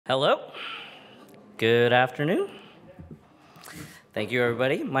Hello. Good afternoon. Thank you,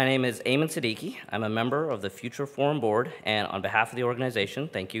 everybody. My name is Ayman Siddiqui. I'm a member of the Future Forum Board, and on behalf of the organization,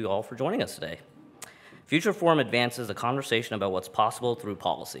 thank you all for joining us today. Future Forum advances a conversation about what's possible through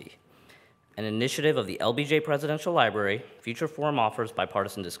policy. An initiative of the LBJ Presidential Library, Future Forum offers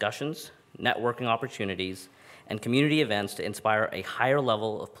bipartisan discussions, networking opportunities, and community events to inspire a higher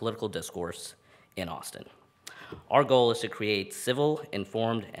level of political discourse in Austin. Our goal is to create civil,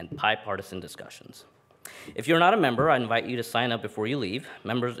 informed, and bipartisan discussions. If you're not a member, I invite you to sign up before you leave.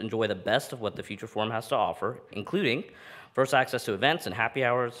 Members enjoy the best of what the Future Forum has to offer, including first access to events and happy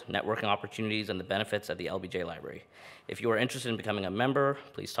hours, networking opportunities, and the benefits at the LBJ Library. If you are interested in becoming a member,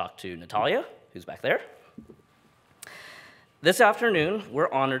 please talk to Natalia, who's back there. This afternoon,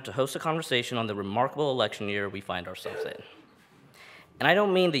 we're honored to host a conversation on the remarkable election year we find ourselves in. And I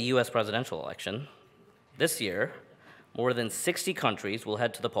don't mean the US presidential election. This year, more than 60 countries will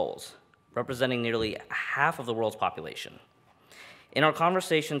head to the polls, representing nearly half of the world's population. In our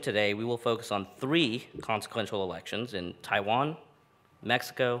conversation today, we will focus on 3 consequential elections in Taiwan,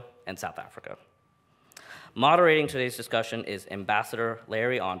 Mexico, and South Africa. Moderating today's discussion is Ambassador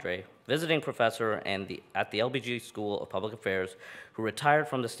Larry André, visiting professor at the LBJ School of Public Affairs, who retired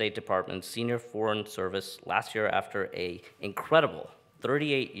from the State Department's Senior Foreign Service last year after an incredible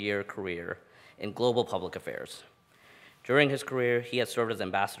 38-year career in global public affairs. During his career, he has served as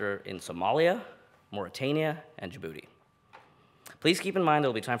ambassador in Somalia, Mauritania, and Djibouti. Please keep in mind there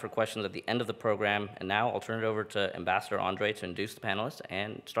will be time for questions at the end of the program, and now I'll turn it over to Ambassador André to introduce the panelists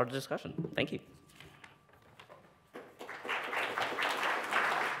and start the discussion. Thank you.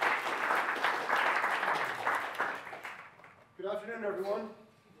 Good afternoon, everyone.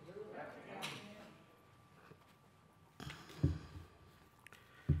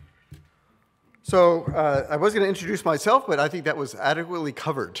 So I was going to introduce myself, but I think that was adequately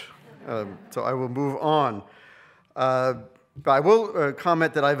covered. So I will move on. But I will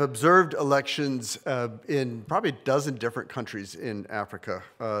comment that I've observed elections in probably a dozen different countries in Africa,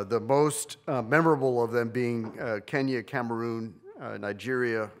 the most memorable of them being Kenya, Cameroon,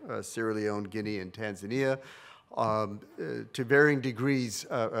 Nigeria, Sierra Leone, Guinea, and Tanzania. To varying degrees,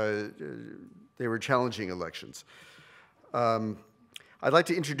 they were challenging elections. I'd like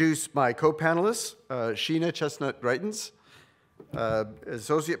to introduce my co-panelists, Sheena, Chestnut, Greitens,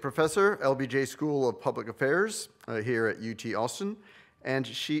 Associate Professor, LBJ School of Public Affairs here at UT Austin, and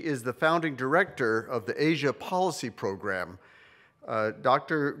she is the founding director of the Asia Policy Program.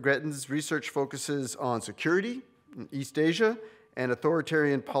 Dr. Greitens' research focuses on security in East Asia and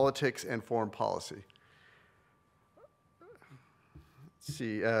authoritarian politics and foreign policy. Let's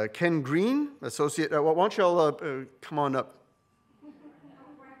see, Ken Greene, Associate, why don't you all come on up?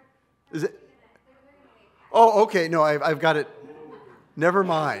 Is it? Oh, okay. No, I've got it. Never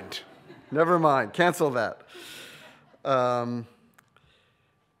mind. Never mind. Cancel that.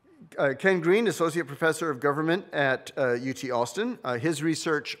 Ken Greene, Associate Professor of Government at UT Austin. His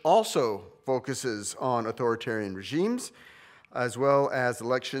research also focuses on authoritarian regimes, as well as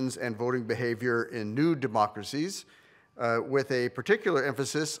elections and voting behavior in new democracies, with a particular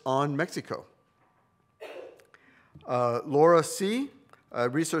emphasis on Mexico. Laura Seay,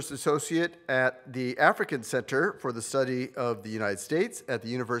 Research Associate at the African Center for the Study of the United States at the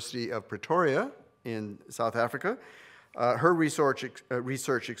University of Pretoria in South Africa. Her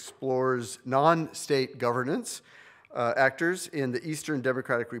research explores non-state governance actors in the Eastern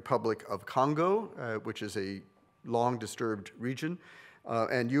Democratic Republic of Congo, which is a long-disturbed region,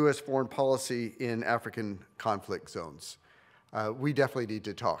 and U.S. foreign policy in African conflict zones. We definitely need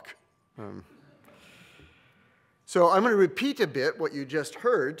to talk. So I'm going to repeat a bit what you just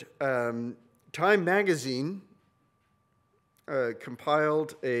heard. Time magazine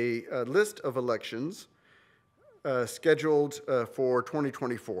compiled a list of elections scheduled for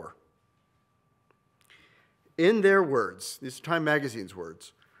 2024. In their words, these are Time magazine's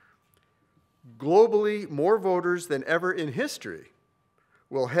words, globally, more voters than ever in history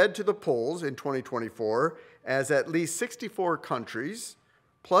will head to the polls in 2024 as at least 64 countries,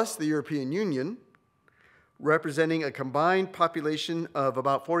 plus the European Union, representing a combined population of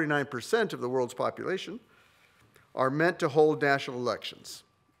about 49% of the world's population, are meant to hold national elections,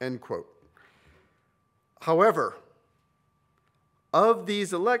 end quote. However, of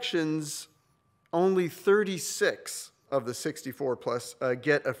these elections, only 36 of the 64 plus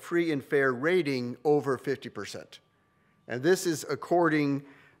get a free and fair rating over 50%. And this is according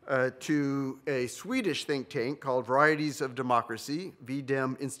to a Swedish think tank called Varieties of Democracy,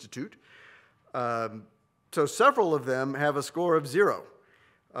 VDEM Institute. So several of them have a score of 0,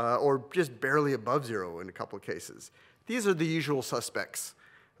 or just barely above 0 in a couple of cases. These are the usual suspects.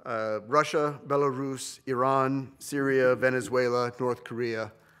 Russia, Belarus, Iran, Syria, Venezuela, North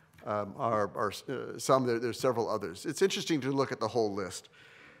Korea are some. There's several others. It's interesting to look at the whole list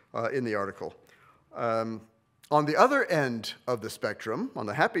in the article. On the other end of the spectrum, on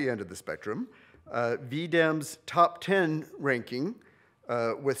the happy end of the spectrum, VDEM's top 10 ranking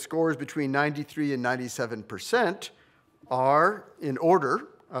with scores between 93 and 97% are, in order,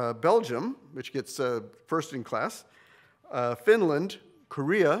 Belgium, which gets first in class, Finland,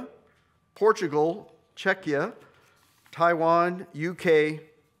 Korea, Portugal, Czechia, Taiwan, UK,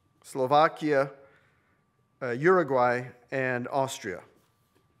 Slovakia, Uruguay, and Austria.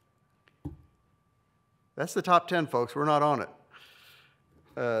 That's the top 10, folks. We're not on it.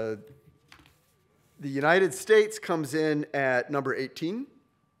 The United States comes in at number 18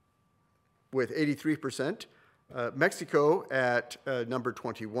 with 83%. Mexico at number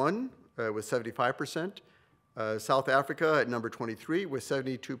 21 with 75%. South Africa at number 23 with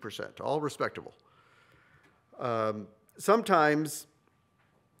 72%, all respectable. Sometimes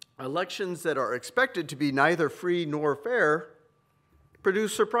elections that are expected to be neither free nor fair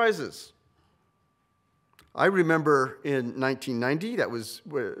produce surprises. I remember in 1990, that was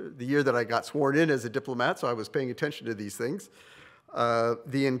the year that I got sworn in as a diplomat, so I was paying attention to these things.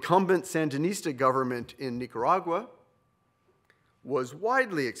 The incumbent Sandinista government in Nicaragua was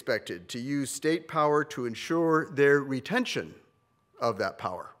widely expected to use state power to ensure their retention of that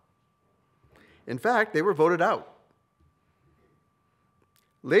power. In fact, they were voted out.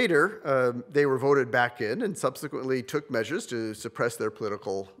 Later, they were voted back in and subsequently took measures to suppress their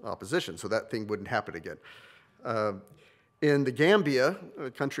political opposition, so that thing wouldn't happen again. In the Gambia,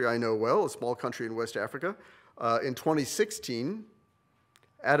 a country I know well, a small country in West Africa, in 2016,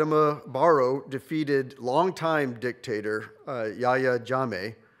 Adama Barrow defeated longtime dictator Yahya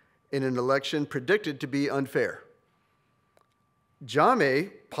Jammeh in an election predicted to be unfair.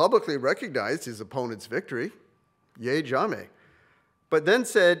 Jammeh publicly recognized his opponent's victory, yay Jammeh, but then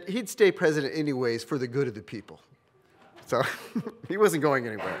said he'd stay president anyways for the good of the people. So he wasn't going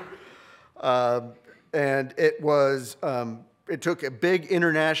anywhere. And it took a big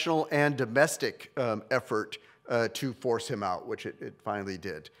international and domestic effort to force him out, which it finally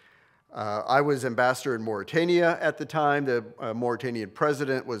did. I was ambassador in Mauritania at the time. The Mauritanian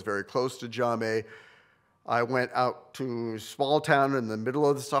president was very close to Jammeh. I went out to a small town in the middle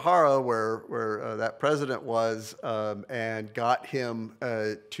of the Sahara where that president was and got him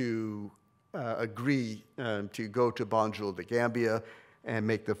to agree to go to Banjul, the Gambia, and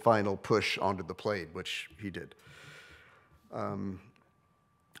make the final push onto the plane, which he did.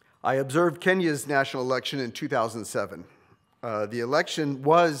 I observed Kenya's national election in 2007. The election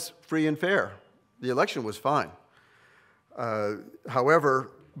was free and fair. The election was fine. However,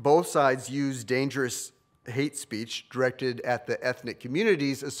 both sides used dangerous hate speech directed at the ethnic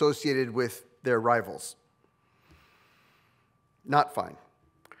communities associated with their rivals. Not fine.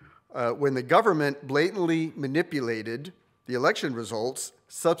 When the government blatantly manipulated the election results,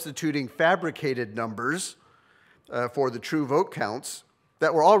 substituting fabricated numbers for the true vote counts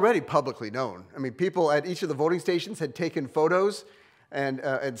that were already publicly known. I mean, people at each of the voting stations had taken photos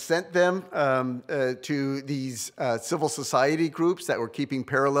and sent them to these civil society groups that were keeping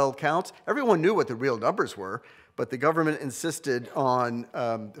parallel counts. Everyone knew what the real numbers were, but the government insisted on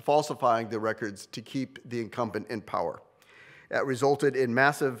falsifying the records to keep the incumbent in power. That resulted in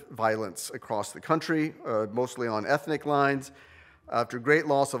massive violence across the country, mostly on ethnic lines. After great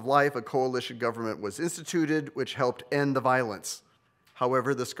loss of life, a coalition government was instituted, which helped end the violence.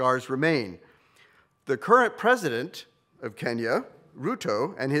 However, the scars remain. The current president of Kenya,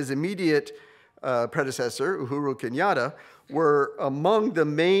 Ruto, and his immediate predecessor, Uhuru Kenyatta, were among the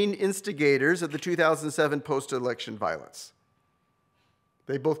main instigators of the 2007 post-election violence.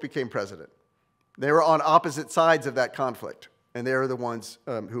 They both became president. They were on opposite sides of that conflict, and they are the ones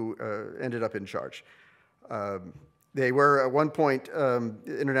who ended up in charge. They were, at one point,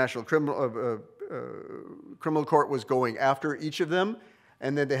 International Criminal Court was going after each of them,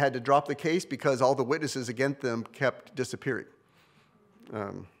 and then they had to drop the case because all the witnesses against them kept disappearing.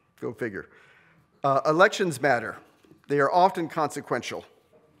 Go figure. Elections matter. They are often consequential.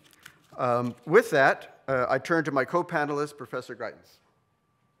 With that, I turn to my co-panelist, Professor Greitens.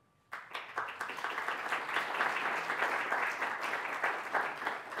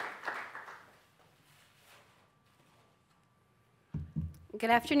 Good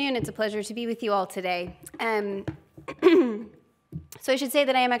afternoon. It's a pleasure to be with you all today. So I should say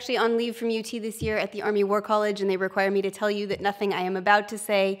that I am actually on leave from UT this year at the Army War College, and they require me to tell you that nothing I am about to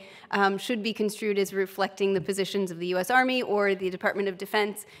say should be construed as reflecting the positions of the US Army or the Department of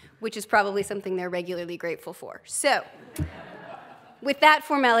Defense, which is probably something they're regularly grateful for. So with that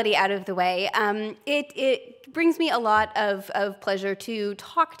formality out of the way, it brings me a lot of pleasure to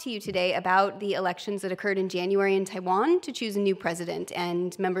talk to you today about the elections that occurred in January in Taiwan to choose a new president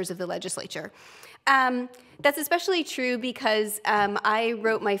and members of the legislature. That's especially true because I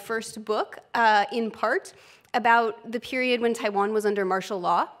wrote my first book, in part, about the period when Taiwan was under martial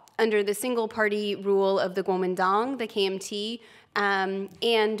law, under the single-party rule of the Kuomintang, the KMT,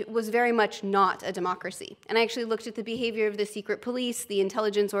 and was very much not a democracy. And I actually looked at the behavior of the secret police, the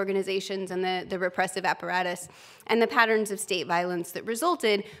intelligence organizations, and the repressive apparatus, and the patterns of state violence that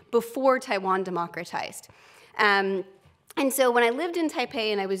resulted before Taiwan democratized. And so when I lived in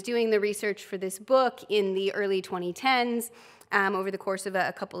Taipei and I was doing the research for this book in the early 2010s, over the course of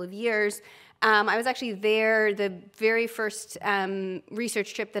a couple of years, I was actually there. The very first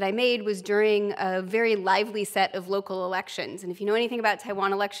research trip that I made was during a very lively set of local elections. And if you know anything about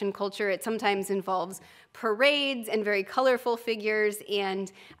Taiwan election culture, it sometimes involves parades and very colorful figures.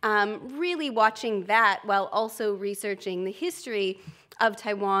 And really watching that while also researching the history of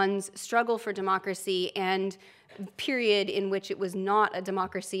Taiwan's struggle for democracy and period in which it was not a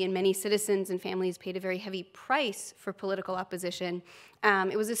democracy and many citizens and families paid a very heavy price for political opposition.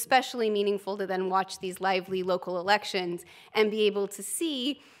 It was especially meaningful to then watch these lively local elections and be able to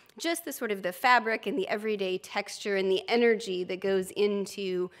see just the sort of the fabric and the everyday texture and the energy that goes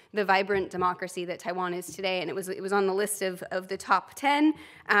into the vibrant democracy that Taiwan is today. And it was on the list of the top 10,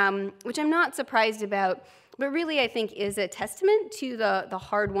 which I'm not surprised about, but really I think is a testament to the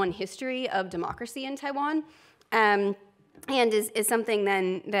hard-won history of democracy in Taiwan. And is something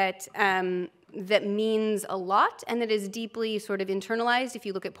then that that means a lot and that is deeply sort of internalized, if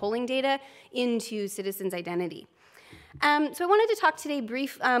you look at polling data, into citizens' identity. So I wanted to talk today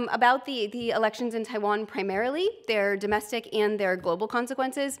about the elections in Taiwan primarily, their domestic and their global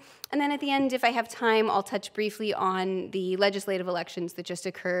consequences. And then at the end, if I have time, I'll touch briefly on the legislative elections that just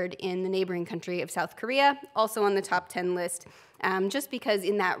occurred in the neighboring country of South Korea, also on the top 10 list. Just because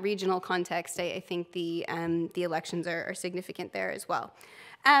in that regional context, I think the elections are significant there as well.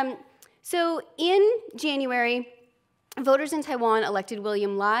 So in January, voters in Taiwan elected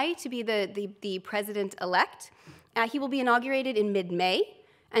William Lai to be the president-elect. He will be inaugurated in mid-May.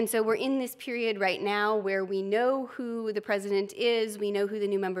 And so we're in this period right now where we know who the president is, we know who the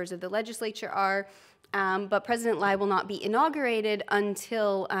new members of the legislature are, but President Lai will not be inaugurated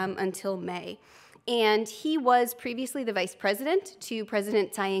until May. And he was previously the vice president to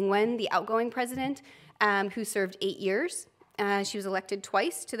President Tsai Ing-wen, the outgoing president, who served 8 years. She was elected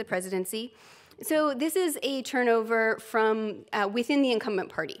twice to the presidency. So this is a turnover from within the incumbent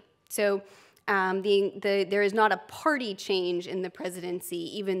party. So there is not a party change in the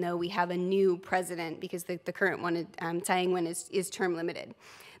presidency, even though we have a new president, because the current one, Tsai Ing-wen, is term limited.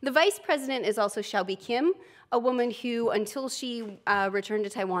 The vice president is also Xiaobi Kim, a woman who, until she returned to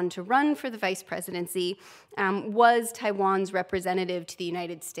Taiwan to run for the vice presidency, was Taiwan's representative to the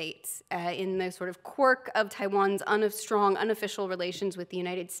United States. In the sort of quirk of Taiwan's strong unofficial relations with the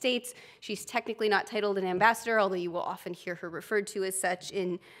United States, she's technically not titled an ambassador, although you will often hear her referred to as such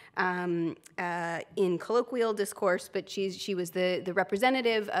in colloquial discourse, but she was the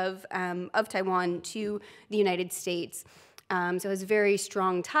representative of Taiwan to the United States. So has very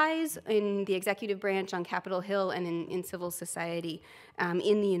strong ties in the executive branch on Capitol Hill and in civil society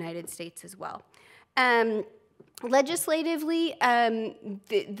in the United States as well. Legislatively,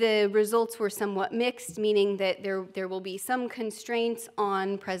 the results were somewhat mixed, meaning that there will be some constraints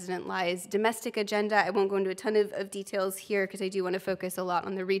on President Lai's domestic agenda. I won't go into a ton of details here because I do want to focus a lot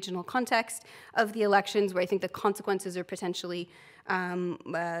on the regional context of the elections, where I think the consequences are potentially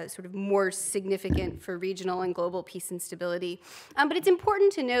sort of more significant for regional and global peace and stability. But it's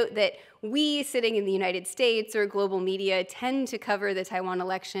important to note that we, sitting in the United States or global media, tend to cover the Taiwan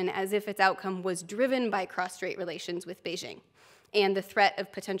election as if its outcome was driven by cross-strait relations with Beijing and the threat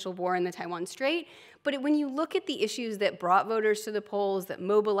of potential war in the Taiwan Strait. But when you look at the issues that brought voters to the polls, that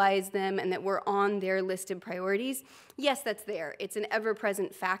mobilized them, and that were on their listed priorities, yes, that's there. It's an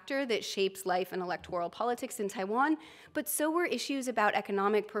ever-present factor that shapes life and electoral politics in Taiwan, but so were issues about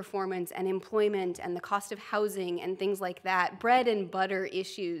economic performance and employment and the cost of housing and things like that, bread and butter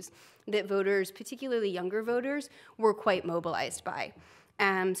issues that voters, particularly younger voters, were quite mobilized by.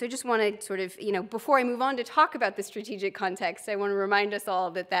 So I just want to sort of, before I move on to talk about the strategic context, I want to remind us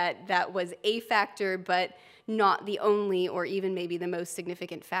all that was a factor, but not the only or even maybe the most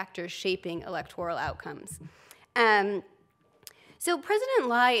significant factor shaping electoral outcomes. So President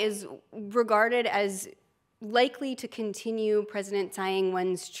Lai is regarded as likely to continue President Tsai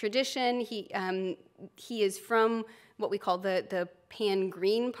Ing-wen's tradition. He is from what we call the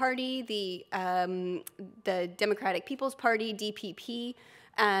Pan-Green Party, the Democratic People's Party, DPP,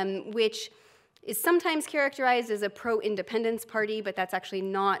 which is sometimes characterized as a pro-independence party, but that's actually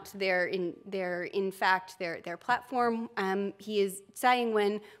not their platform. Tsai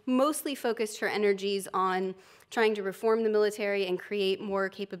Ing-wen mostly focused her energies on trying to reform the military and create more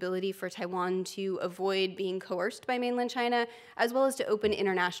capability for Taiwan to avoid being coerced by mainland China, as well as to open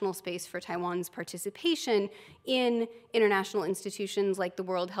international space for Taiwan's participation in international institutions like the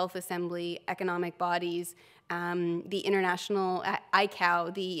World Health Assembly, economic bodies, the international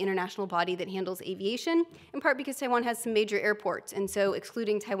ICAO, the international body that handles aviation, in part because Taiwan has some major airports. And so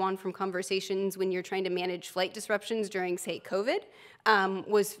excluding Taiwan from conversations when you're trying to manage flight disruptions during, say, COVID,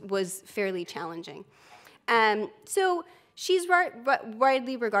 was fairly challenging. So she's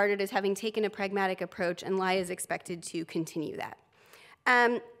widely regarded as having taken a pragmatic approach, and Lai is expected to continue that.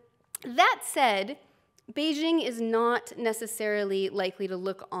 That said, Beijing is not necessarily likely to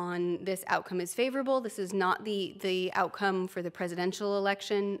look on this outcome as favorable. This is not the outcome for the presidential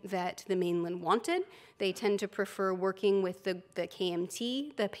election that the mainland wanted. They tend to prefer working with the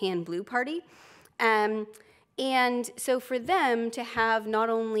KMT, the Pan-Blue Party. And so for them to have not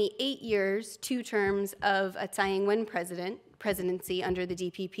only 8 years, 2 terms of a Tsai Ing-wen presidency under the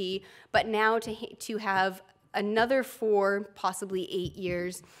DPP, but now to have another 4, possibly 8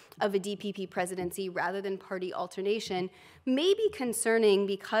 years of a DPP presidency rather than party alternation may be concerning,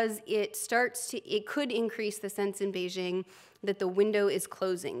 because it could increase the sense in Beijing that the window is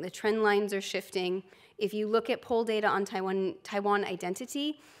closing. The trend lines are shifting. If you look at poll data on Taiwan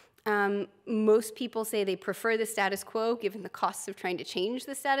identity, most people say they prefer the status quo, given the costs of trying to change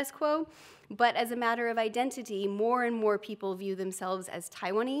the status quo. But as a matter of identity, more and more people view themselves as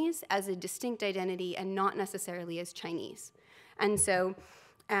Taiwanese, as a distinct identity, and not necessarily as Chinese. And so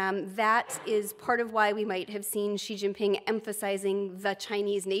that is part of why we might have seen Xi Jinping emphasizing the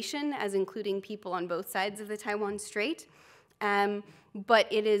Chinese nation as including people on both sides of the Taiwan Strait. But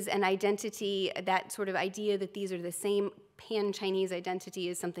it is an identity, that sort of idea that these are the same pan-Chinese identity,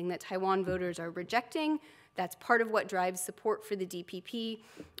 is something that Taiwan voters are rejecting. That's part of what drives support for the DPP.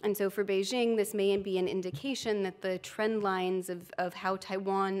 And so for Beijing, this may be an indication that the trend lines of how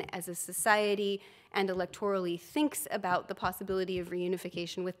Taiwan as a society and electorally thinks about the possibility of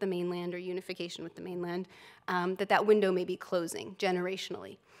reunification with the mainland or unification with the mainland, that window may be closing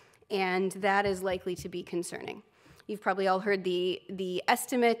generationally. And that is likely to be concerning. You've probably all heard the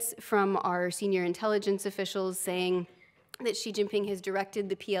estimates from our senior intelligence officials saying that Xi Jinping has directed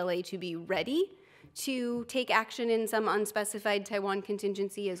the PLA to be ready to take action in some unspecified Taiwan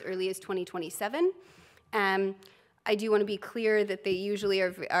contingency as early as 2027. I do want to be clear that they usually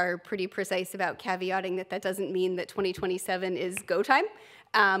are pretty precise about caveating that doesn't mean that 2027 is go time.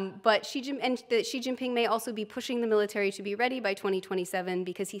 But Xi Jinping may also be pushing the military to be ready by 2027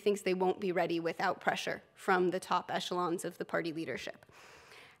 because he thinks they won't be ready without pressure from the top echelons of the party leadership.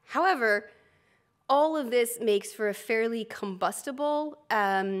 However, all of this makes for a fairly combustible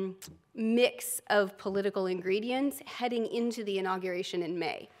mix of political ingredients heading into the inauguration in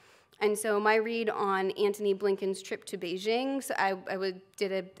May. And so my read on Antony Blinken's trip to Beijing, so I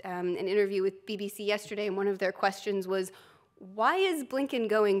did an interview with BBC yesterday, and one of their questions was, why is Blinken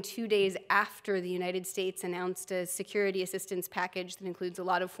going 2 days after the United States announced a security assistance package that includes a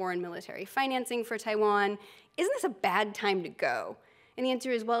lot of foreign military financing for Taiwan? Isn't this a bad time to go? And the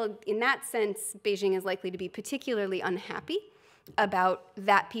answer is, well, in that sense, Beijing is likely to be particularly unhappy about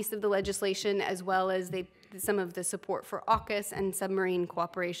that piece of the legislation, as well as some of the support for AUKUS and submarine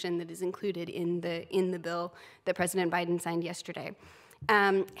cooperation that is included in the bill that President Biden signed yesterday.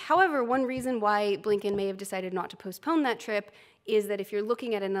 However, one reason why Blinken may have decided not to postpone that trip is that if you're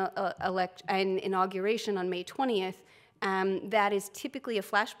looking at an inauguration on May 20th, that is typically a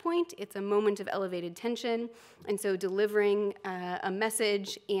flashpoint. It's a moment of elevated tension. And so delivering a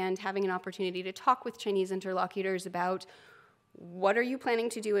message and having an opportunity to talk with Chinese interlocutors about what are you planning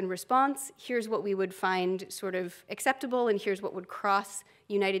to do in response? Here's what we would find sort of acceptable, and here's what would cross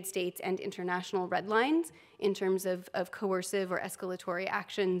United States and international red lines in terms of coercive or escalatory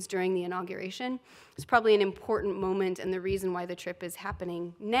actions during the inauguration. It's probably an important moment, and the reason why the trip is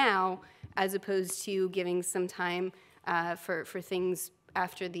happening now, as opposed to giving some time for things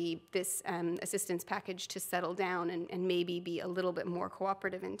after this assistance package to settle down and maybe be a little bit more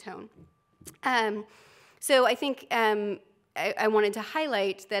cooperative in tone. So I think I wanted to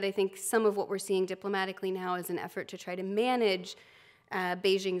highlight that I think some of what we're seeing diplomatically now is an effort to try to manage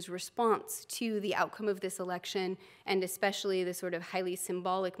Beijing's response to the outcome of this election, and especially the sort of highly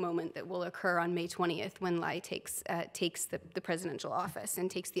symbolic moment that will occur on May 20th when Lai takes the presidential office and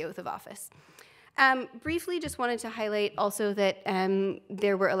takes the oath of office. Briefly, just wanted to highlight also that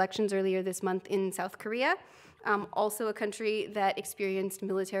there were elections earlier this month in South Korea, also a country that experienced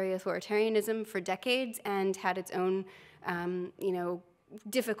military authoritarianism for decades and had its own,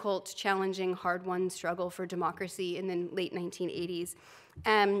 difficult, challenging, hard-won struggle for democracy in the late 1980s.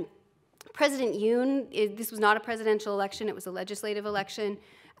 President Yoon, this was not a presidential election, it was a legislative election,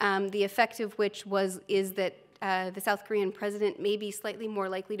 the effect of which is that the South Korean president may be slightly more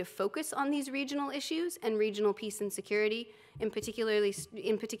likely to focus on these regional issues and regional peace and security, in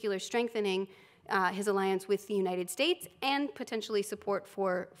particular strengthening his alliance with the United States and potentially support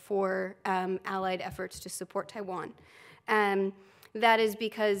for allied efforts to support Taiwan. That is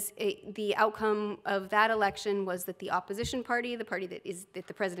because the outcome of that election was that the opposition party, the party that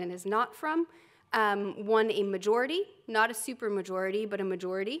the president is not from, won a majority, not a supermajority, but a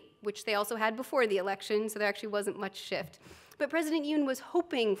majority, which they also had before the election, so there actually wasn't much shift. But President Yoon was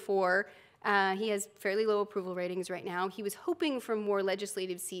hoping for, he has fairly low approval ratings right now, he was hoping for more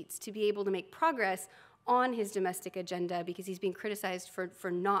legislative seats to be able to make progress on his domestic agenda because he's being criticized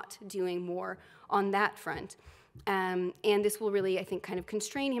for not doing more on that front. And this will really, I think, kind of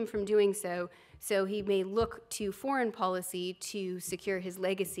constrain him from doing so. So he may look to foreign policy to secure his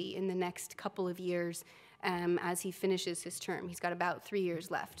legacy in the next couple of years as he finishes his term. He's got about 3 years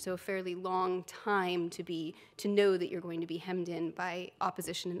left, so a fairly long time to know that you're going to be hemmed in by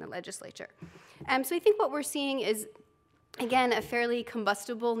opposition in the legislature. So I think what we're seeing is, again, a fairly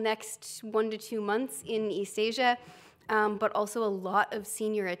combustible next 1 to 2 months in East Asia. But also a lot of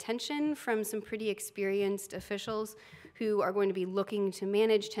senior attention from some pretty experienced officials who are going to be looking to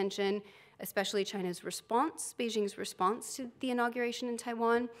manage tension, especially China's response, Beijing's response to the inauguration in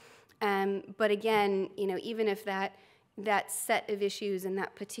Taiwan. But again, even if that set of issues and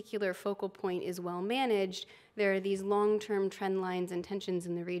that particular focal point is well managed, there are these long-term trend lines and tensions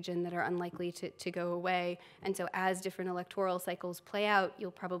in the region that are unlikely to go away. And so as different electoral cycles play out, you'll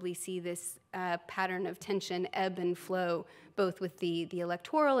probably see this pattern of tension ebb and flow, both with the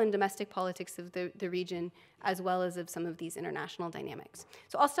electoral and domestic politics of the region, as well as of some of these international dynamics.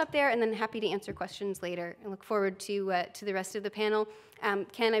 So I'll stop there and then happy to answer questions later. I look forward to the rest of the panel.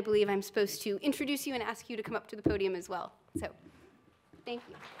 Ken, I believe I'm supposed to introduce you and ask you to come up to the podium as well. So thank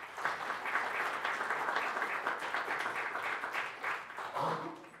you.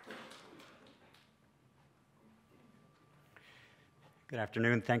 Good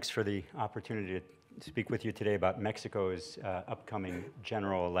afternoon. Thanks for the opportunity to speak with you today about Mexico's upcoming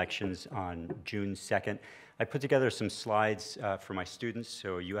general elections on June 2nd. I put together some slides for my students,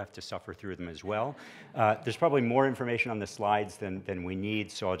 so you have to suffer through them as well. There's probably more information on the slides than we need,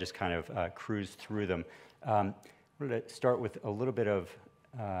 so I'll just kind of cruise through them. I wanted to start with a little bit of,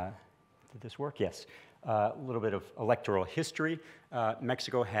 did this work? Yes. A little bit of electoral history.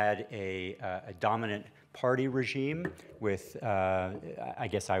 Mexico had a dominant party regime with, I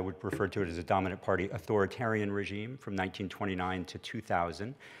guess I would refer to it as a dominant party authoritarian regime from 1929 to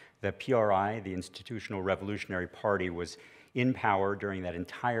 2000. The PRI, the Institutional Revolutionary Party, was in power during that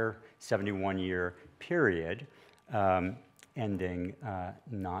entire 71-year period, ending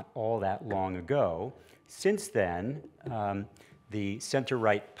not all that long ago. Since then, the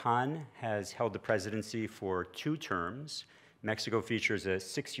center-right PAN has held the presidency for 2 terms. Mexico features a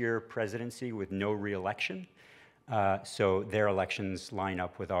 6-year presidency with no re-election. So their elections line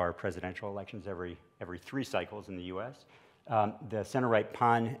up with our presidential elections every 3 cycles in the US. The center-right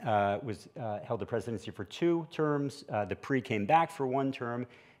PAN held the presidency for 2 terms. The PRI came back for 1 term.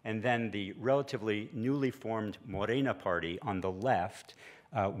 And then the relatively newly formed Morena party on the left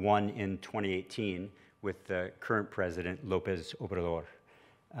won in 2018 with the current president, López Obrador.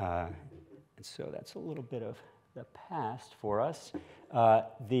 And so that's a little bit of the past for us.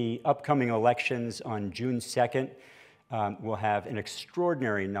 The upcoming elections on June 2nd will have an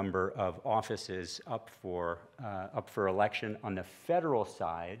extraordinary number of offices up for election on the federal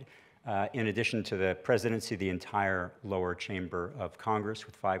side. In addition to the presidency, the entire lower chamber of Congress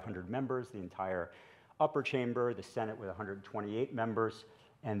with 500 members, the entire upper chamber, the Senate with 128 members,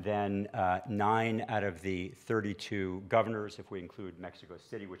 and then 9 out of the 32 governors, if we include Mexico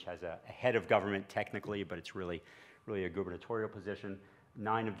City, which has a head of government technically, but it's really a gubernatorial position.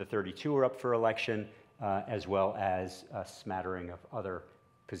 9 of the 32 are up for election, as well as a smattering of other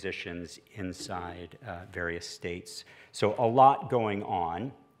positions inside various states. So a lot going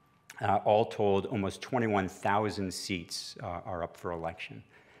on. All told, almost 21,000 seats are up for election.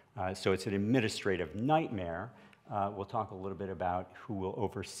 So it's an administrative nightmare. We'll talk a little bit about who will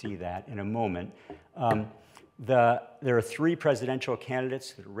oversee that in a moment. There are 3 presidential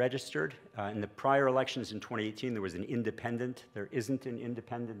candidates that are registered. In the prior elections in 2018, there was an independent. There isn't an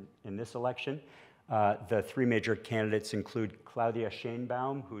independent in this election. The 3 major candidates include Claudia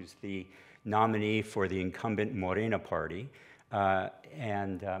Sheinbaum, who's the nominee for the incumbent Morena party.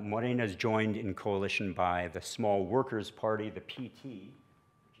 Morena is joined in coalition by the Small Workers Party, the PT,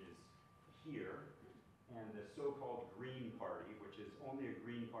 which is here, and the so-called Greene Party, which is only a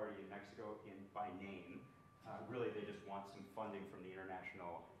Green Party in Mexico by name. Really, they just want some funding from the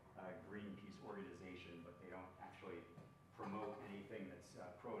International Greenpeace organization, but they don't actually promote anything that's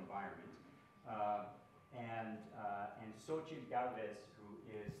pro-environment. And Xochitl Galvez, who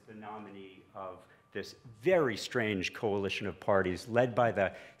is the nominee of this very strange coalition of parties led by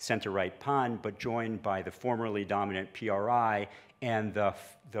the center-right PAN, but joined by the formerly dominant PRI and the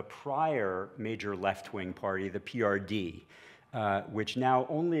prior major left-wing party, the PRD, which now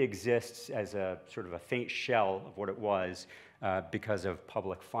only exists as a sort of a faint shell of what it was because of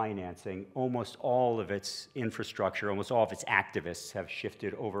public financing. Almost all of its infrastructure, almost all of its activists have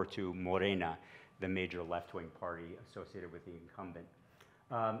shifted over to Morena, the major left-wing party associated with the incumbent.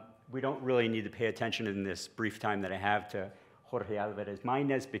 We don't really need to pay attention in this brief time that I have to Jorge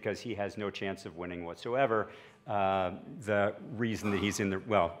Alvarez-Maínez because he has no chance of winning whatsoever. The reason that he's in the,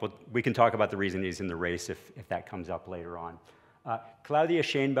 well, we can talk about the reason he's in the race if that comes up later on. Claudia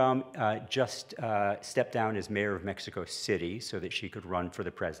Sheinbaum just stepped down as mayor of Mexico City so that she could run for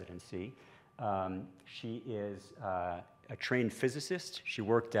the presidency. She is a trained physicist. She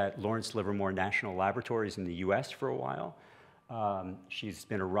worked at Lawrence Livermore National Laboratories in the US for a while. She's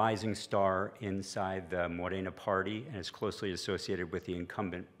been a rising star inside the Morena party and is closely associated with the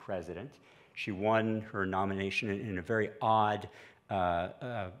incumbent president. She won her nomination in a very odd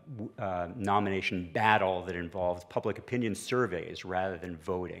nomination battle that involved public opinion surveys rather than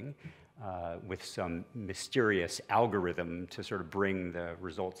voting, with some mysterious algorithm to sort of bring the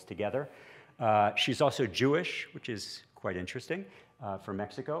results together. She's also Jewish, which is quite interesting for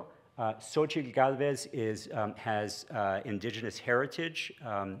Mexico. Xochitl Galvez has indigenous heritage,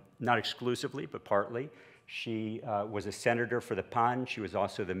 not exclusively, but partly. She was a senator for the PAN. She was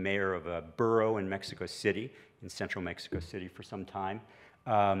also the mayor of a borough in Mexico City, in central Mexico City for some time.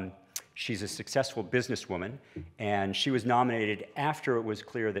 She's a successful businesswoman, and she was nominated after it was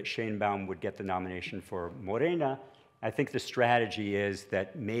clear that Sheinbaum would get the nomination for Morena. I think the strategy is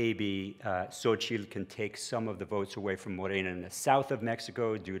that maybe Xochitl can take some of the votes away from Morena in the south of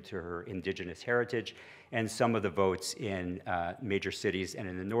Mexico due to her indigenous heritage, and some of the votes in major cities and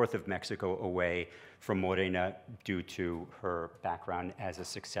in the north of Mexico away from Morena due to her background as a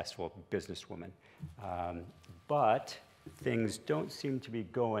successful businesswoman. But things don't seem to be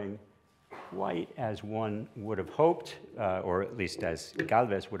going quite as one would have hoped, or at least as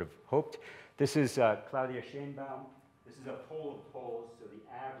Galvez would have hoped. This is Claudia Sheinbaum. This is a poll of polls, so the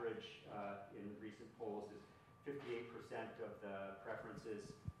average in recent polls is 58% of the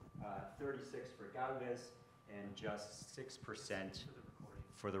preferences, 36% for Galvez, and just 6%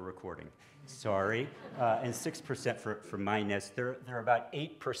 for the recording. Sorry, and 6% for Maínez. There are about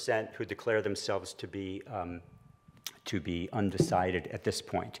 8% who declare themselves to be undecided at this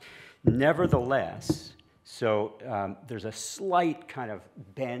point. Nevertheless, so there's a slight kind of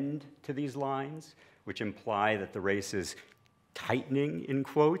bend to these lines, which imply that the race is tightening, in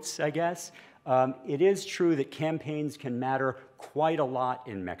quotes, I guess. It is true that campaigns can matter quite a lot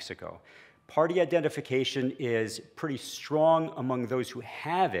in Mexico. Party identification is pretty strong among those who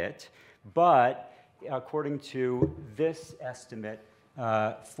have it, but according to this estimate,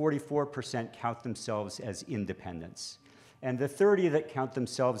 44% count themselves as independents. And the 30 that count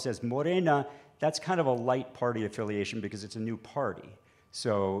themselves as Morena, that's kind of a light party affiliation because it's a new party.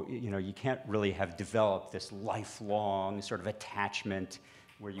 So, you can't really have developed this lifelong sort of attachment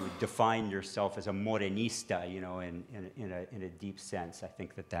where you would define yourself as a Morenista, in a deep sense. I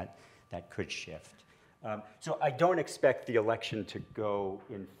think that could shift. So I don't expect the election to go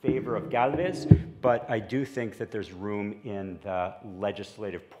in favor of Galvez, but I do think that there's room in the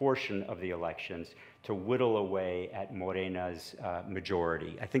legislative portion of the elections to whittle away at Morena's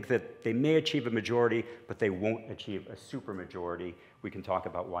majority. I think that they may achieve a majority, but they won't achieve a supermajority. We can talk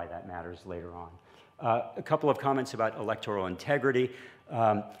about why that matters later on. A couple of comments about electoral integrity.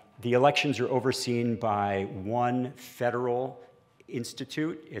 The elections are overseen by one federal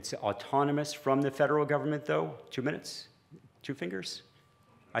institute. It's autonomous from the federal government, though. 2 minutes? 2 fingers?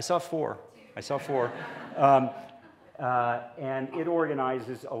 I saw 4. And it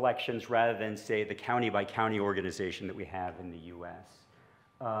organizes elections rather than, say, the county-by-county organization that we have in the U.S.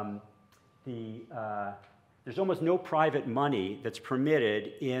 There's almost no private money that's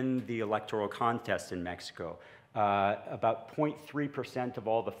permitted in the electoral contest in Mexico. About 0.3% of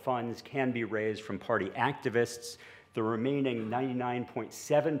all the funds can be raised from party activists. The remaining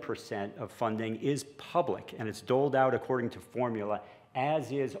 99.7% of funding is public, and it's doled out according to formula,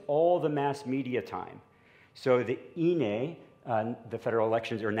 as is all the mass media time. So the INE, the Federal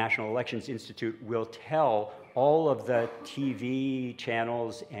Elections or National Elections Institute, will tell all of the TV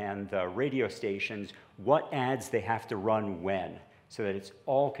channels and the radio stations what ads they have to run when, so that it's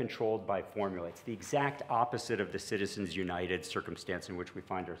all controlled by formula. It's the exact opposite of the Citizens United circumstance in which we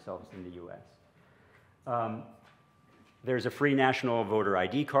find ourselves in the US. There's a free national voter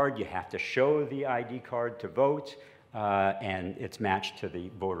ID card. You have to show the ID card to vote, and it's matched to the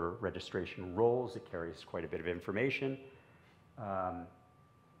voter registration rolls. It carries quite a bit of information.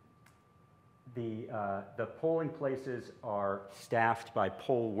 The polling places are staffed by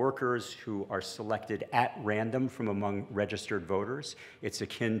poll workers who are selected at random from among registered voters. It's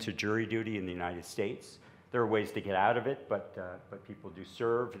akin to jury duty in the United States. There are ways to get out of it, but people do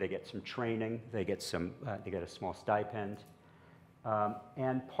serve. They get some training. They get a small stipend.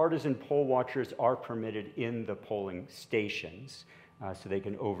 And partisan poll watchers are permitted in the polling stations, so they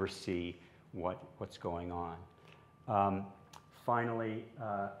can oversee what's going on. Finally,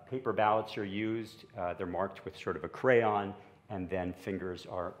 paper ballots are used. They're marked with sort of a crayon, and then fingers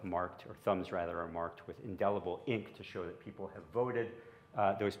are marked, or thumbs rather, are marked with indelible ink to show that people have voted.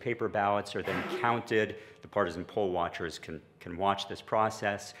 Those paper ballots are then counted. The partisan poll watchers can watch this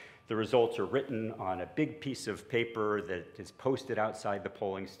process. The results are written on a big piece of paper that is posted outside the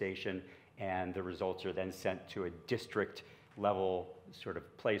polling station, and the results are then sent to a district level sort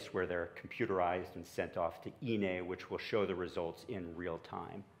of place where they're computerized and sent off to INE, which will show the results in real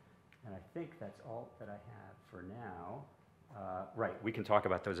time. And I think that's all that I have for now. Right, we can talk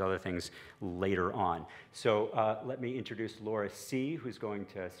about those other things later on. So let me introduce Laura Seay, who's going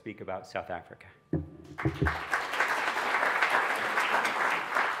to speak about South Africa.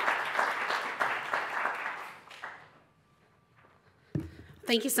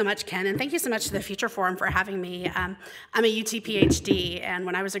 Thank you so much, Ken, and thank you so much to the Future Forum for having me. I'm a UT PhD, and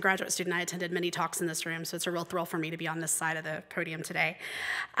when I was a graduate student, I attended many talks in this room, so it's a real thrill for me to be on this side of the podium today.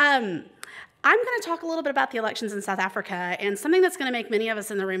 I'm going to talk a little bit about the elections in South Africa, and something that's going to make many of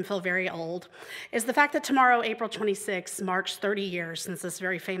us in the room feel very old is the fact that tomorrow, April 26, marks 30 years since this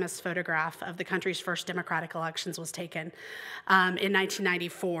very famous photograph of the country's first democratic elections was taken in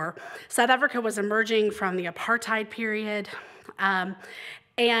 1994. South Africa was emerging from the apartheid period,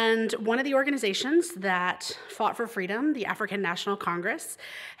 and one of the organizations that fought for freedom, the African National Congress,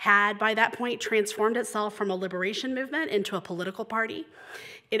 had by that point transformed itself from a liberation movement into a political party.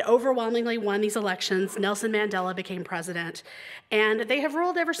 It overwhelmingly won these elections. Nelson Mandela became president, and they have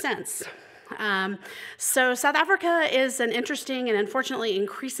ruled ever since. So South Africa is an interesting and unfortunately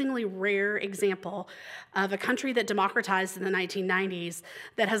increasingly rare example of a country that democratized in the 1990s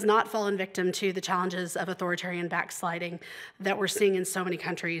that has not fallen victim to the challenges of authoritarian backsliding that we're seeing in so many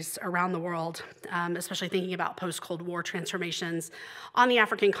countries around the world, especially thinking about post-Cold War transformations on the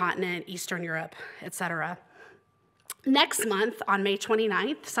African continent, Eastern Europe, et cetera. Next month, on May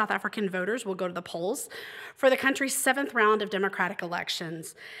 29th, South African voters will go to the polls for the country's 7th round of democratic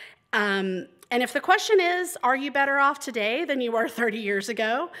elections. And if the question is, are you better off today than you were 30 years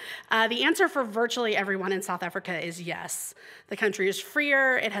ago? The answer for virtually everyone in South Africa is yes. The country is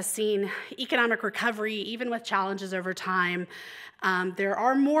freer. It has seen economic recovery, even with challenges over time. There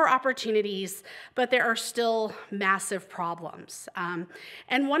are more opportunities, but there are still massive problems.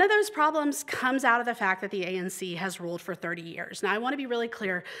 And one of those problems comes out of the fact that the ANC has ruled for 30 years. Now, I want to be really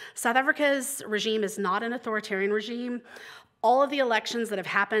clear. South Africa's regime is not an authoritarian regime. All of the elections that have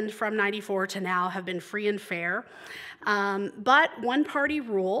happened from '94 to now have been free and fair. But one-party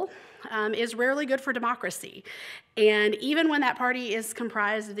rule is rarely good for democracy. And even when that party is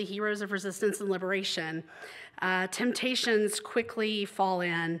comprised of the heroes of resistance and liberation, temptations quickly fall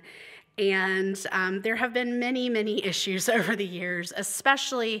in. And there have been many, many issues over the years,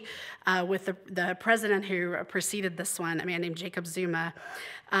 especially with the president who preceded this one, a man named Jacob Zuma.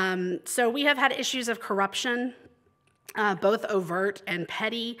 So we have had issues of corruption, both overt and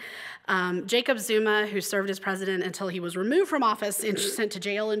petty. Jacob Zuma, who served as president until he was removed from office and sent to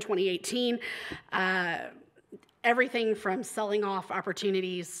jail in 2018, everything from selling off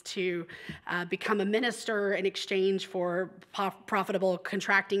opportunities to become a minister in exchange for profitable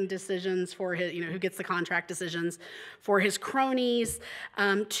contracting decisions for his, who gets the contract decisions for his cronies,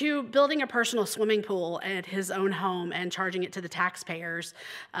 to building a personal swimming pool at his own home and charging it to the taxpayers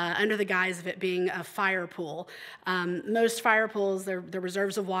under the guise of it being a fire pool. Most fire pools, they're the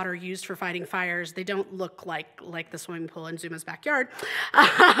reserves of water used for fighting fires. They don't look like the swimming pool in Zuma's backyard.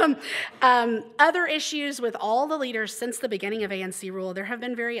 Other issues with all the leaders since the beginning of ANC rule, there have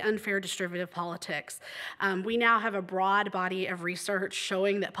been very unfair distributive politics. We now have a broad body of research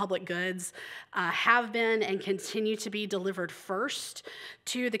showing that public goods have been and continue to be delivered first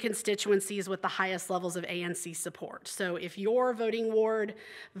to the constituencies with the highest levels of ANC support. So if your voting ward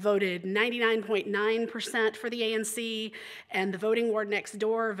voted 99.9% for the ANC and the voting ward next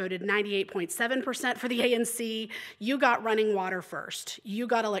door voted 98.7% for the ANC, you got running water first, you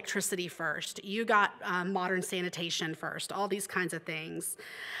got electricity first, you got modern sanitation first, all these kinds of things.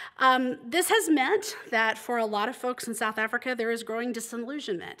 This has meant that for a lot of folks in South Africa, there is growing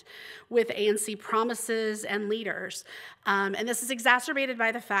disillusionment with ANC promises and leaders. And this is exacerbated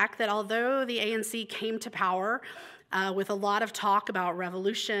by the fact that although the ANC came to power with a lot of talk about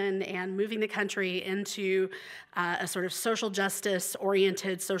revolution and moving the country into a sort of social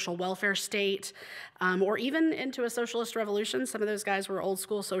justice-oriented social welfare state, or even into a socialist revolution, some of those guys were old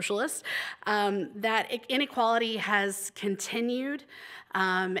school socialists, that inequality has continued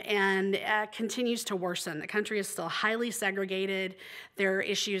and continues to worsen. The country is still highly segregated. There are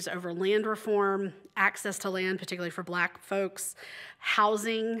issues over land reform, access to land, particularly for Black folks,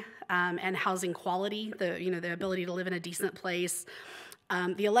 housing and housing quality, the ability to live in a decent place.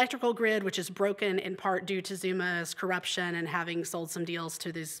 The electrical grid, which is broken in part due to Zuma's corruption and having sold some deals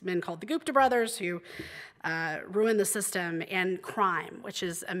to these men called the Gupta brothers who ruined the system, and crime, which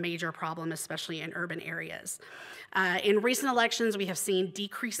is a major problem, especially in urban areas. In recent elections, we have seen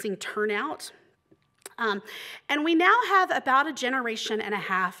decreasing turnout. And we now have about a generation and a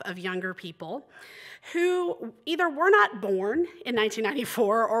half of younger people who either were not born in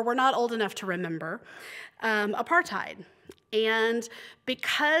 1994 or were not old enough to remember apartheid. And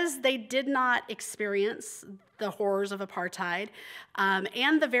because they did not experience the horrors of apartheid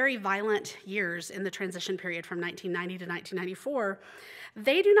and the very violent years in the transition period from 1990 to 1994,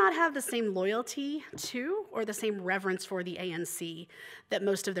 they do not have the same loyalty to or the same reverence for the ANC that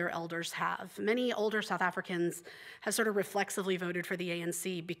most of their elders have. Many older South Africans have sort of reflexively voted for the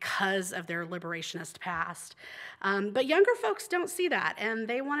ANC because of their liberationist past. But younger folks don't see that, and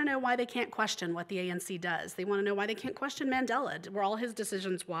they want to know why they can't question what the ANC does. They want to know why they can't question Mandela. Were all his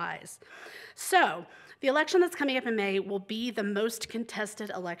decisions wise? So, the election that's coming up in May will be the most contested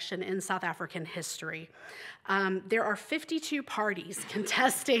election in South African history. There are 52 parties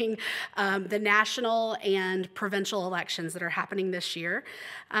contesting the national and provincial elections that are happening this year.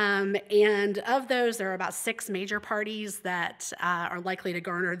 And of those, there are about 6 major parties that are likely to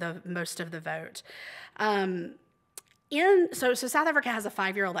garner the most of the vote. So South Africa has a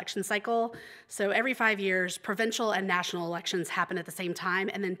 5-year election cycle. So every 5 years, provincial and national elections happen at the same time.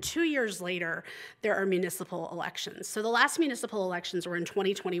 And then 2 years later, there are municipal elections. So the last municipal elections were in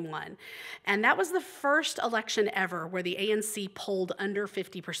 2021. And that was the first election ever where the ANC polled under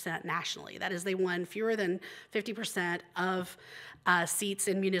 50% nationally. That is, they won fewer than 50% of seats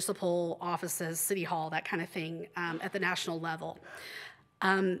in municipal offices, city hall, that kind of thing at the national level.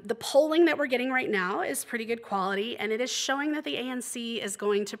 The polling that we're getting right now is pretty good quality, and it is showing that the ANC is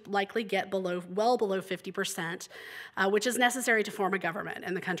going to likely get well below 50%, which is necessary to form a government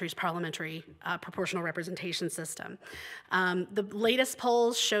in the country's parliamentary proportional representation system. The latest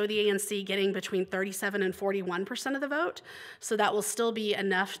polls show the ANC getting between 37 and 41% of the vote, so that will still be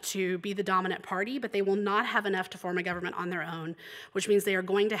enough to be the dominant party, but they will not have enough to form a government on their own, which means they are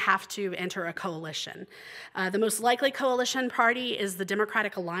going to have to enter a coalition. The most likely coalition party is the Democratic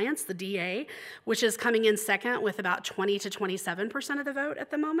Alliance, the DA, which is coming in second with about 20 to 27% of the vote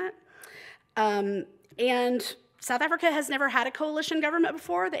at the moment. And South Africa has never had a coalition government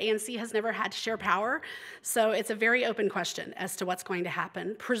before. The ANC has never had to share power. So it's a very open question as to what's going to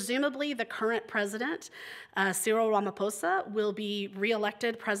happen. Presumably, the current president, Cyril Ramaphosa, will be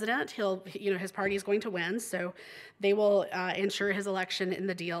re-elected president. His party is going to win, so they will ensure his election in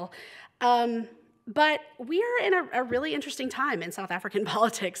the deal. But we are in a really interesting time in South African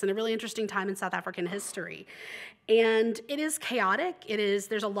politics and a really interesting time in South African history. And it is chaotic.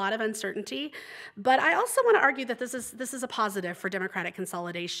 There's a lot of uncertainty. But I also want to argue that this is a positive for democratic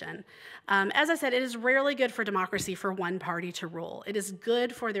consolidation. As I said, it is rarely good for democracy for one party to rule. It is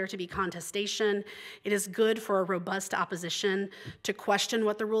good for there to be contestation. It is good for a robust opposition to question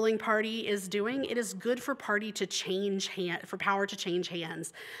what the ruling party is doing. It is good for power to change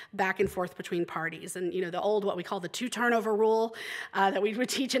hands back and forth between parties. And the old, what we call the two-turnover rule that we would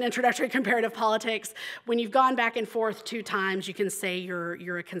teach in introductory comparative politics, when you've gone back and forth 2 times, you can say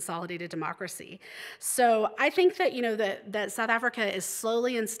you're a consolidated democracy. So I think that that South Africa is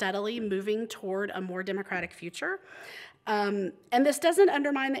slowly and steadily moving toward a more democratic future. And this doesn't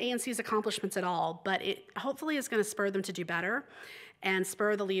undermine the ANC's accomplishments at all, but it hopefully is going to spur them to do better and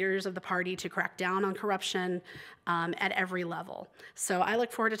spur the leaders of the party to crack down on corruption at every level. So I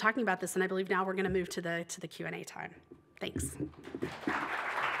look forward to talking about this, and I believe now we're going to move to the Q&A time. Thanks.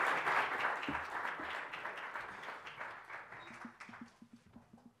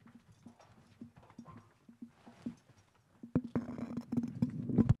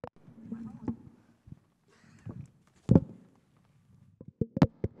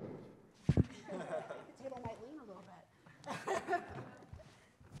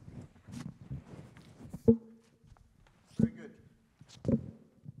 Very good.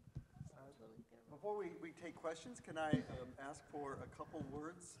 Before we take questions, can I ask for a couple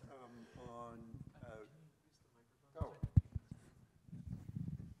words on...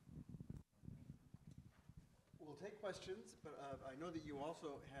 We'll take questions, but I know that you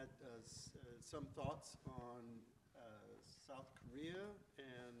also had some thoughts on South Korea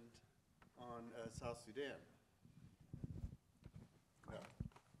and on South Sudan. I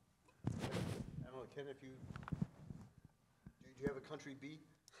don't know, Ken, do you have a country B?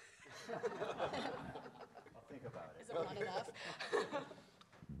 I'll think about it. Is it not enough?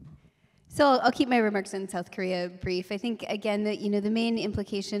 So I'll keep my remarks on South Korea brief. I think, again, that the main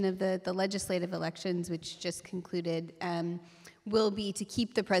implication of the legislative elections, which just concluded, will be to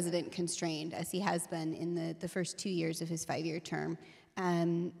keep the president constrained, as he has been in the first 2 years of his 5-year term.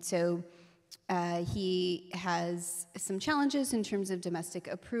 So he has some challenges in terms of domestic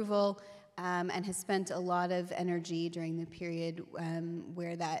approval, and has spent a lot of energy during the period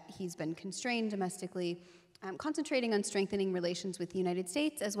where he's been constrained domestically, concentrating on strengthening relations with the United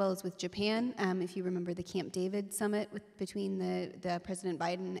States as well as with Japan. If you remember the Camp David summit between the President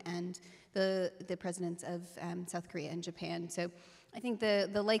Biden and the presidents of South Korea and Japan. So I think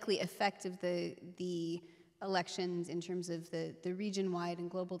the likely effect of the elections in terms of the region-wide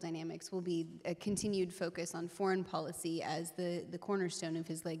and global dynamics will be a continued focus on foreign policy as the cornerstone of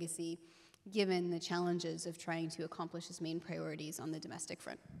his legacy, given the challenges of trying to accomplish his main priorities on the domestic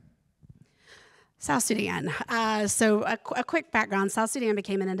front. South Sudan. So a quick background. South Sudan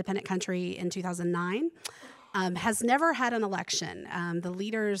became an independent country in 2009. Has never had an election. The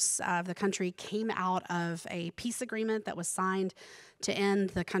leaders of the country came out of a peace agreement that was signed to end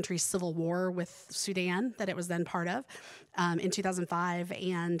the country's civil war with Sudan that it was then part of in 2005.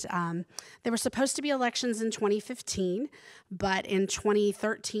 And there were supposed to be elections in 2015, but in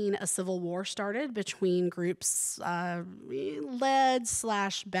 2013, a civil war started between groups led/backed/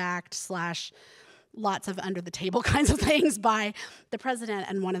 lots of under-the-table kinds of things by the president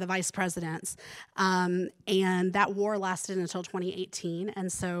and one of the vice presidents. And that war lasted until 2018. And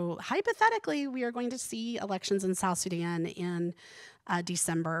so hypothetically, we are going to see elections in South Sudan in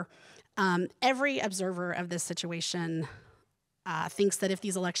December. Every observer of this situation thinks that if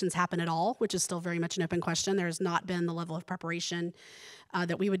these elections happen at all, which is still very much an open question, there has not been the level of preparation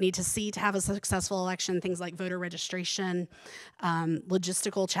that we would need to see to have a successful election, things like voter registration,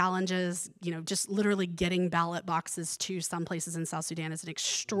 logistical challenges, just literally getting ballot boxes to some places in South Sudan is an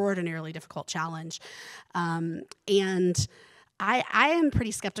extraordinarily difficult challenge. And I am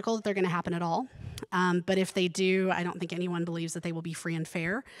pretty skeptical that they're going to happen at all. But if they do, I don't think anyone believes that they will be free and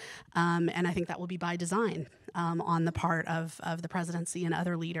fair. And I think that will be by design on the part of the presidency and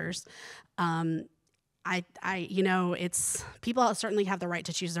other leaders. It's people certainly have the right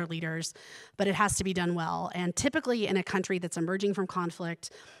to choose their leaders, but it has to be done well. And typically in a country that's emerging from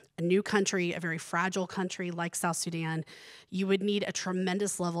conflict, a new country, a very fragile country like South Sudan, you would need a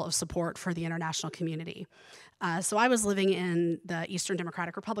tremendous level of support for the international community. So I was living in the Eastern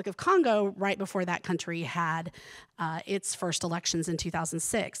Democratic Republic of Congo right before that country had its first elections in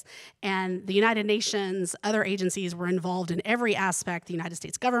 2006. And the United Nations, other agencies were involved in every aspect. The United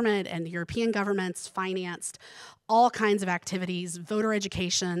States government and the European governments financed all kinds of activities, voter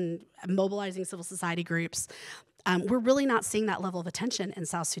education, mobilizing civil society groups. we're really not seeing that level of attention in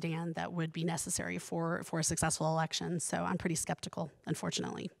South Sudan that would be necessary for a successful election. So I'm pretty skeptical,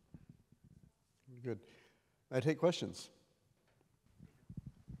 unfortunately. Good. I take questions.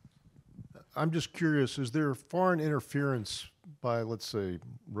 I'm just curious, is there foreign interference by, let's say,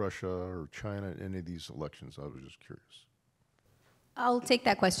 Russia or China in any of these elections? I was just curious. I'll take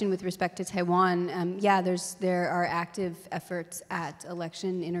that question with respect to Taiwan. Yeah, there are active efforts at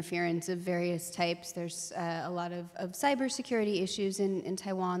election interference of various types. There's a lot of cybersecurity issues in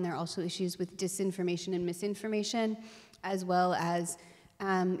Taiwan. There are also issues with disinformation and misinformation, as well as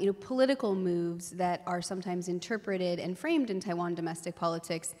political moves that are sometimes interpreted and framed in Taiwan domestic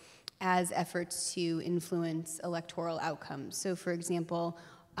politics as efforts to influence electoral outcomes. So, for example,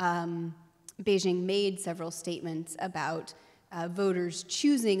 Beijing made several statements about voters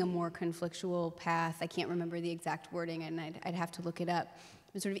choosing a more conflictual path. I can't remember the exact wording, and I'd have to look it up.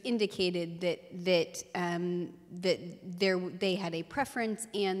 It sort of indicated that they had a preference,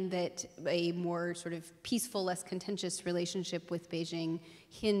 and that a more sort of peaceful, less contentious relationship with Beijing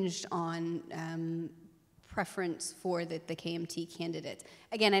hinged on preference for the KMT candidate.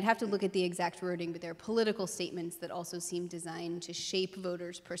 Again, I'd have to look at the exact wording, but there are political statements that also seem designed to shape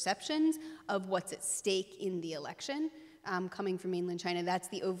voters' perceptions of what's at stake in the election. Coming from mainland China, that's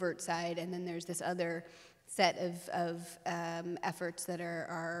the overt side, and then there's this other set of efforts that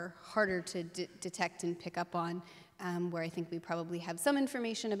are harder to detect and pick up on, where I think we probably have some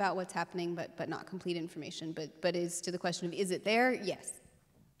information about what's happening, but not complete information. But as to the question of is it there, yes.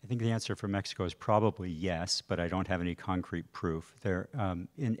 I think the answer for Mexico is probably yes, but I don't have any concrete proof. There,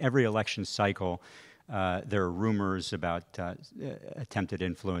 in every election cycle, there are rumors about attempted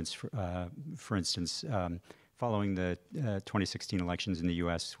influence. For instance, following the 2016 elections in the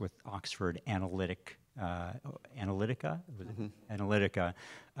U.S. with Oxford Analytica,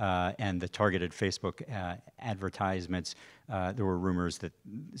 and the targeted Facebook advertisements, there were rumors that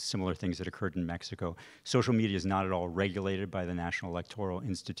similar things had occurred in Mexico. Social media is not at all regulated by the National Electoral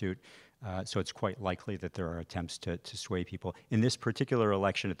Institute, so it's quite likely that there are attempts to sway people. In this particular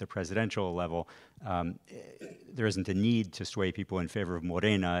election at the presidential level, there isn't a need to sway people in favor of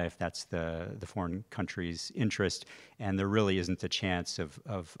Morena if that's the foreign country's interest, and there really isn't a chance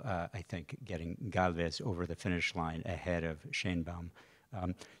of I think, getting Galvez over the finish line ahead of Sheinbaum.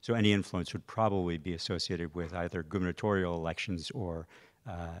 So any influence would probably be associated with either gubernatorial elections or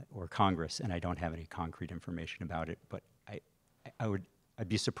Congress, and I don't have any concrete information about it, but I'd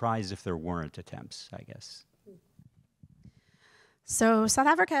be surprised if there weren't attempts, I guess. So South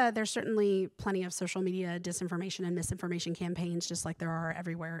Africa, there's certainly plenty of social media disinformation and misinformation campaigns, just like there are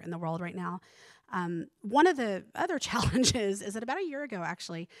everywhere in the world right now. One of the other challenges is that about a year ago,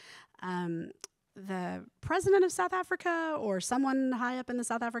 actually, the president of South Africa, or someone high up in the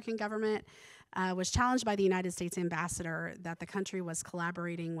South African government, was challenged by the United States ambassador that the country was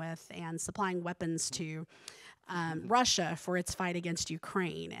collaborating with and supplying weapons to Russia for its fight against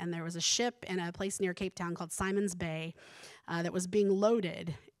Ukraine. And there was a ship in a place near Cape Town called Simon's Bay that was being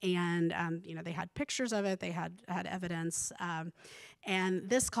loaded. And they had pictures of it, they had evidence, and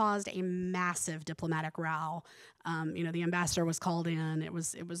this caused a massive diplomatic row. The ambassador was called in. It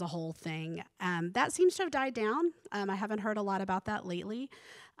was a whole thing. That seems to have died down. I haven't heard a lot about that lately,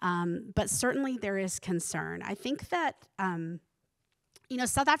 but certainly there is concern. I think that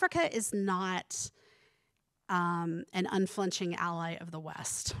South Africa is not an unflinching ally of the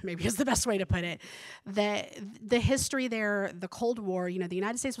West, maybe is the best way to put it. The history there, the Cold War, the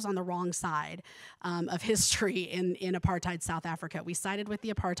United States was on the wrong side of history in apartheid South Africa. We sided with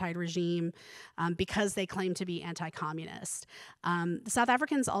the apartheid regime because they claimed to be anti-communist. The South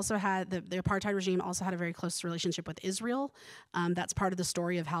Africans also had, the apartheid regime also had a very close relationship with Israel. That's part of the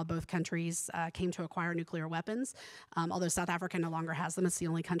story of how both countries came to acquire nuclear weapons, although South Africa no longer has them. It's the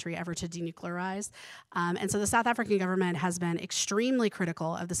only country ever to denuclearize. And so the South African government has been extremely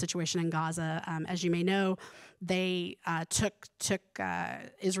critical of the situation in Gaza. As you may know, they took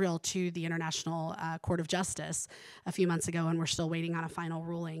Israel to the International Court of Justice a few months ago, and we're still waiting on a final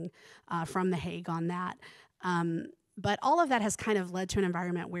ruling from The Hague on that. But all of that has kind of led to an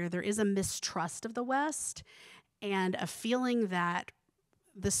environment where there is a mistrust of the West and a feeling that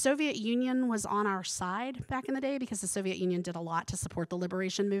the Soviet Union was on our side back in the day, because the Soviet Union did a lot to support the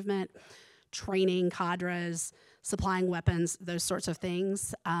liberation movement, training cadres, supplying weapons, those sorts of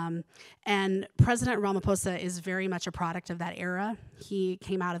things. And President Ramaphosa is very much a product of that era. He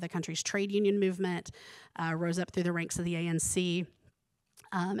came out of the country's trade union movement, rose up through the ranks of the ANC.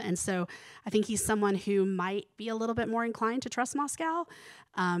 And so I think he's someone who might be a little bit more inclined to trust Moscow.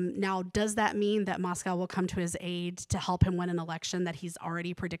 Now, does that mean that Moscow will come to his aid to help him win an election that he's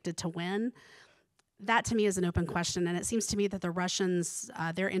already predicted to win? that to me is an open question, and it seems to me that the Russians,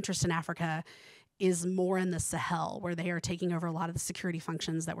 their interest in Africa is more in the Sahel, where they are taking over a lot of the security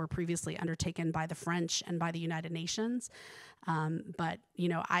functions that were previously undertaken by the French and by the United Nations. But you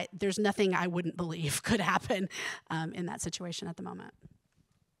know, there's nothing I wouldn't believe could happen in that situation at the moment.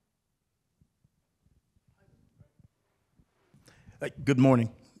 Good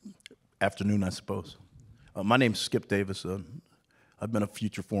morning, afternoon, I suppose. My name's Skip Davis. I've been a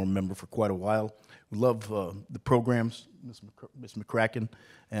Future Forum member for quite a while. We love the programs Ms. McCracken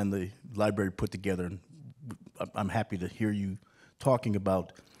and the library put together. And I'm happy to hear you talking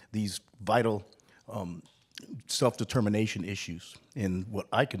about these vital self-determination issues in what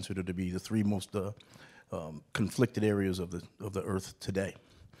I consider to be the three most conflicted areas of the earth today.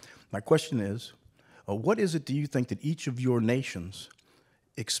 My question is, what is it do you think that each of your nations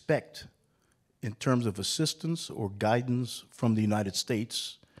expect in terms of assistance or guidance from the United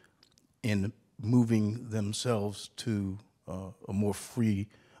States in moving themselves to a more free,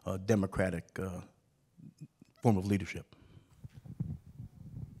 democratic form of leadership?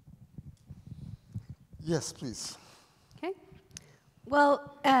 Yes, please. Okay.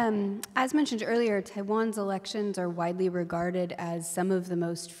 Well, as mentioned earlier, Taiwan's elections are widely regarded as some of the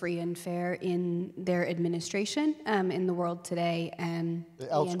most free and fair in their administration in the world today. They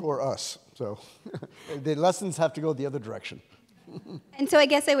outscore us, so the lessons have to go the other direction. And so I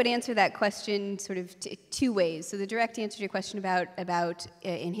guess I would answer that question sort of two ways. So the direct answer to your question about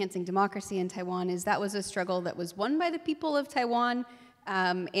enhancing democracy in Taiwan is that was a struggle that was won by the people of Taiwan,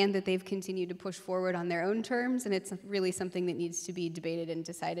 and that they've continued to push forward on their own terms, and it's really something that needs to be debated and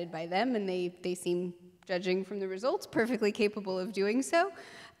decided by them, and they seem, judging from the results, perfectly capable of doing so.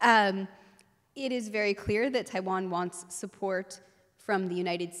 It is very clear that Taiwan wants support from the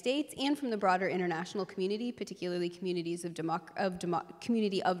United States and from the broader international community, particularly community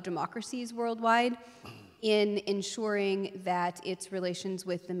of democracies worldwide, in ensuring that its relations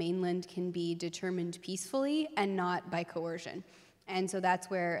with the mainland can be determined peacefully and not by coercion. And so that's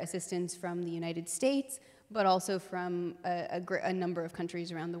where assistance from the United States, but also from a number of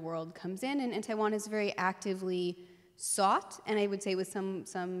countries around the world comes in. And Taiwan is very actively sought, and I would say with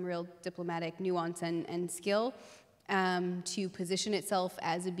some real diplomatic nuance and skill, to position itself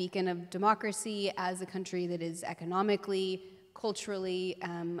as a beacon of democracy, as a country that is economically, culturally,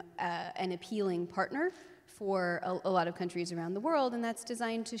 an appealing partner for a lot of countries around the world. And that's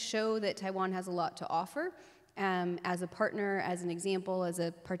designed to show that Taiwan has a lot to offer. As a partner, as an example, as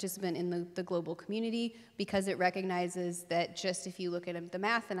a participant in the global community, because it recognizes that just if you look at the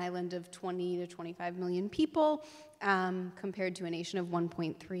math, an island of 20 to 25 million people, compared to a nation of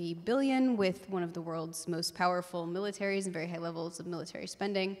 1.3 billion with one of the world's most powerful militaries and very high levels of military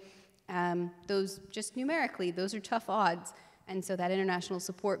spending, those, just numerically, those are tough odds. And so that international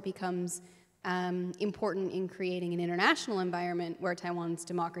support becomes important in creating an international environment where Taiwan's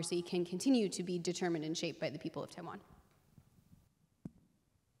democracy can continue to be determined and shaped by the people of Taiwan.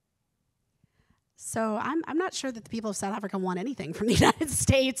 So I'm not sure that the people of South Africa want anything from the United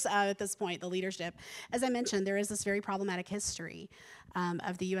States at this point, the leadership. As I mentioned, there is this very problematic history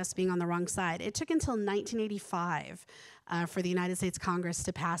of the U.S. being on the wrong side. It took until 1985 for the United States Congress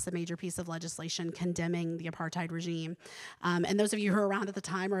to pass a major piece of legislation condemning the apartheid regime. And those of you who were around at the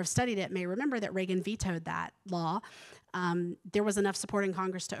time or have studied it may remember that Reagan vetoed that law. There was enough support in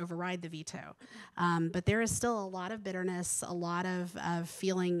Congress to override the veto. But there is still a lot of bitterness, a lot of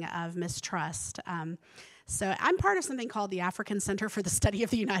feeling of mistrust. So I'm part of something called the African Center for the Study of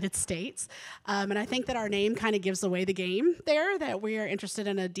the United States. And I think that our name kind of gives away the game there, that we are interested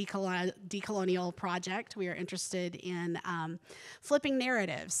in a decolonial project. We are interested in flipping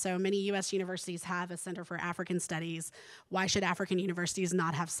narratives. So many U.S. universities have a Center for African Studies. Why should African universities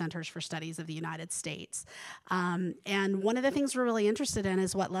not have centers for studies of the United States? And one of the things we're really interested in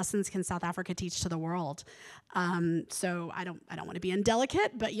is what lessons can South Africa teach to the world. So I don't want to be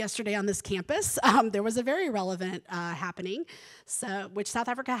indelicate, but yesterday on this campus, there was a very relevant happening, which South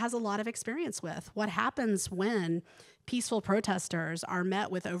Africa has a lot of experience with. What happens when peaceful protesters are met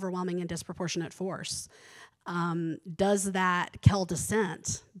with overwhelming and disproportionate force? Does that kill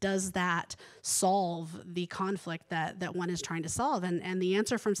dissent? Does that solve the conflict that one is trying to solve? And the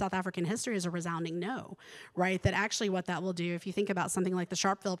answer from South African history is a resounding no, right? That actually what that will do, if you think about something like the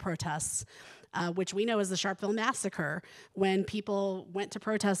Sharpeville protests, which we know as the Sharpeville Massacre, when people went to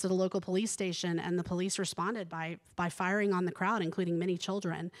protest at a local police station and the police responded by firing on the crowd, including many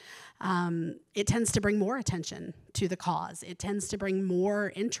children, it tends to bring more attention to the cause. It tends to bring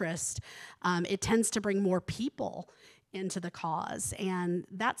more interest. It tends to bring more people into the cause. And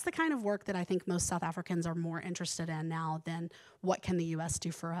that's the kind of work that I think most South Africans are more interested in now than what can the U.S.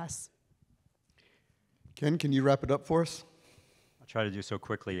 do for us. Ken, can you wrap it up for us? I'll try to do so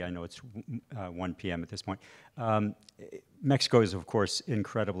quickly. I know it's 1 p.m. at this point. Mexico is, of course,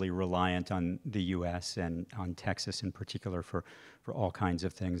 incredibly reliant on the U.S. and on Texas in particular for all kinds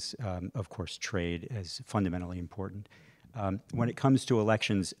of things. Of course, trade is fundamentally important. When it comes to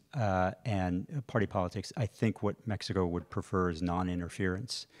elections and party politics, I think what Mexico would prefer is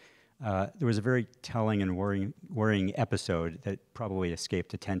non-interference. There was a very telling and worrying episode that probably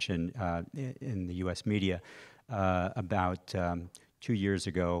escaped attention in the U.S. media about 2 years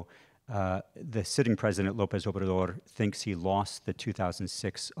ago. The sitting president, López Obrador, thinks he lost the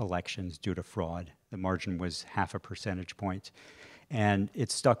 2006 elections due to fraud. The margin was 0.5 percentage point, and it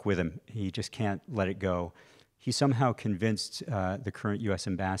stuck with him. He just can't let it go. He somehow convinced the current U.S.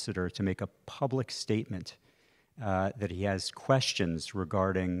 ambassador to make a public statement that he has questions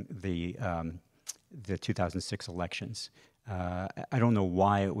regarding the 2006 elections. I don't know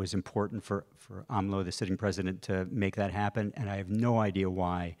why it was important for AMLO, the sitting president, to make that happen, and I have no idea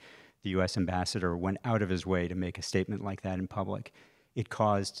why the U.S. ambassador went out of his way to make a statement like that in public. It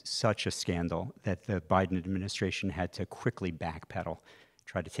caused such a scandal that the Biden administration had to quickly backpedal,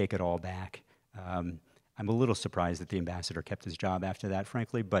 try to take it all back. I'm a little surprised that the ambassador kept his job after that,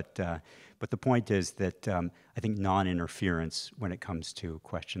 frankly, but the point is that I think non-interference when it comes to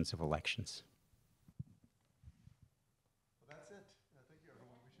questions of elections. Well, that's it. Thank you,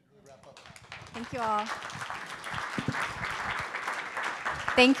 everyone. We should really wrap up. Thank you all.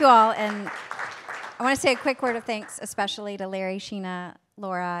 Thank you all, and I want to say a quick word of thanks, especially to Larry, Sheena,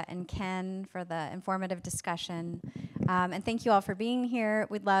 Laura, and Ken for the informative discussion. And thank you all for being here.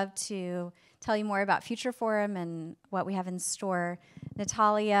 We'd love to tell you more about Future Forum and what we have in store.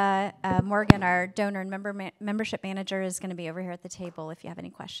 Natalia Morgan, our donor and membership manager, is going to be over here at the table if you have any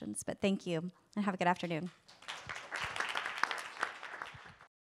questions. But thank you, and have a good afternoon.